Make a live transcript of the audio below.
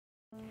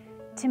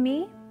To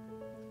me,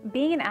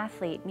 being an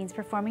athlete means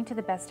performing to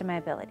the best of my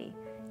ability,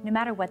 no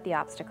matter what the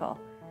obstacle.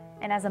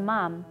 And as a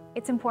mom,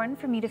 it's important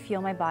for me to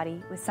fuel my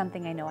body with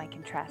something I know I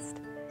can trust.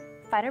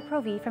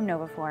 PhytoPro-V from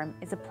NovaForme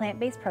is a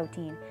plant-based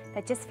protein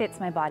that just fits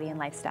my body and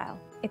lifestyle.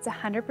 It's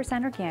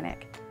 100%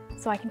 organic,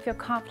 so I can feel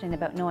confident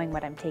about knowing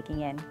what I'm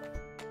taking in.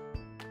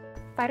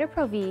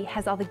 PhytoPro-V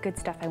has all the good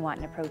stuff I want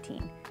in a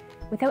protein,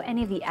 without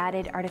any of the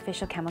added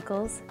artificial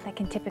chemicals that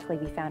can typically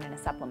be found in a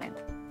supplement.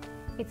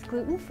 It's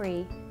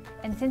gluten-free,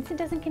 and since it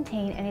doesn't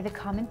contain any of the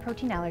common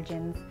protein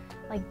allergens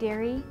like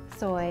dairy,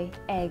 soy,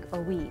 egg,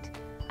 or wheat,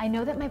 I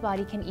know that my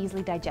body can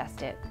easily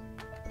digest it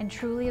and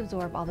truly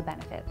absorb all the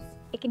benefits.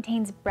 It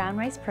contains brown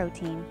rice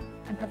protein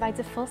and provides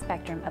a full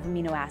spectrum of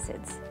amino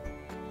acids.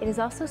 It is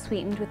also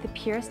sweetened with the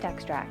purest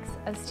extracts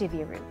of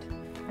stevia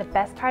root. The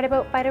best part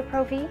about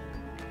PhytoPro-V?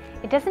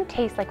 It doesn't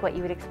taste like what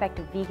you would expect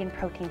a vegan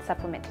protein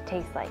supplement to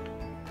taste like.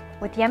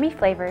 With yummy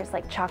flavors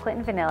like chocolate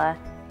and vanilla,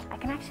 I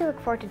can actually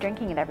look forward to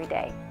drinking it every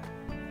day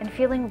and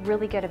feeling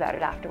really good about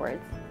it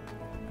afterwards.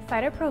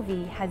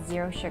 PhytoPro-V has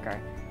 0 sugar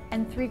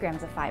and 3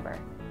 grams of fiber.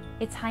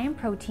 It's high in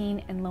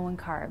protein and low in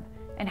carb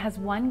and has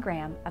 1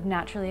 gram of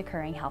naturally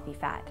occurring healthy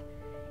fat.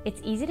 It's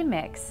easy to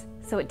mix,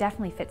 so it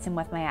definitely fits in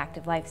with my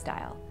active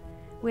lifestyle,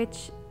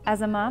 which,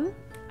 as a mom,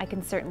 I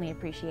can certainly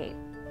appreciate.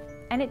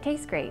 And it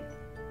tastes great.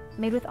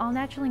 Made with all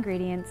natural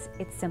ingredients,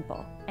 it's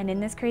simple. And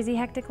in this crazy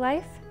hectic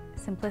life,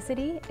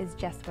 simplicity is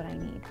just what I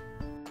need.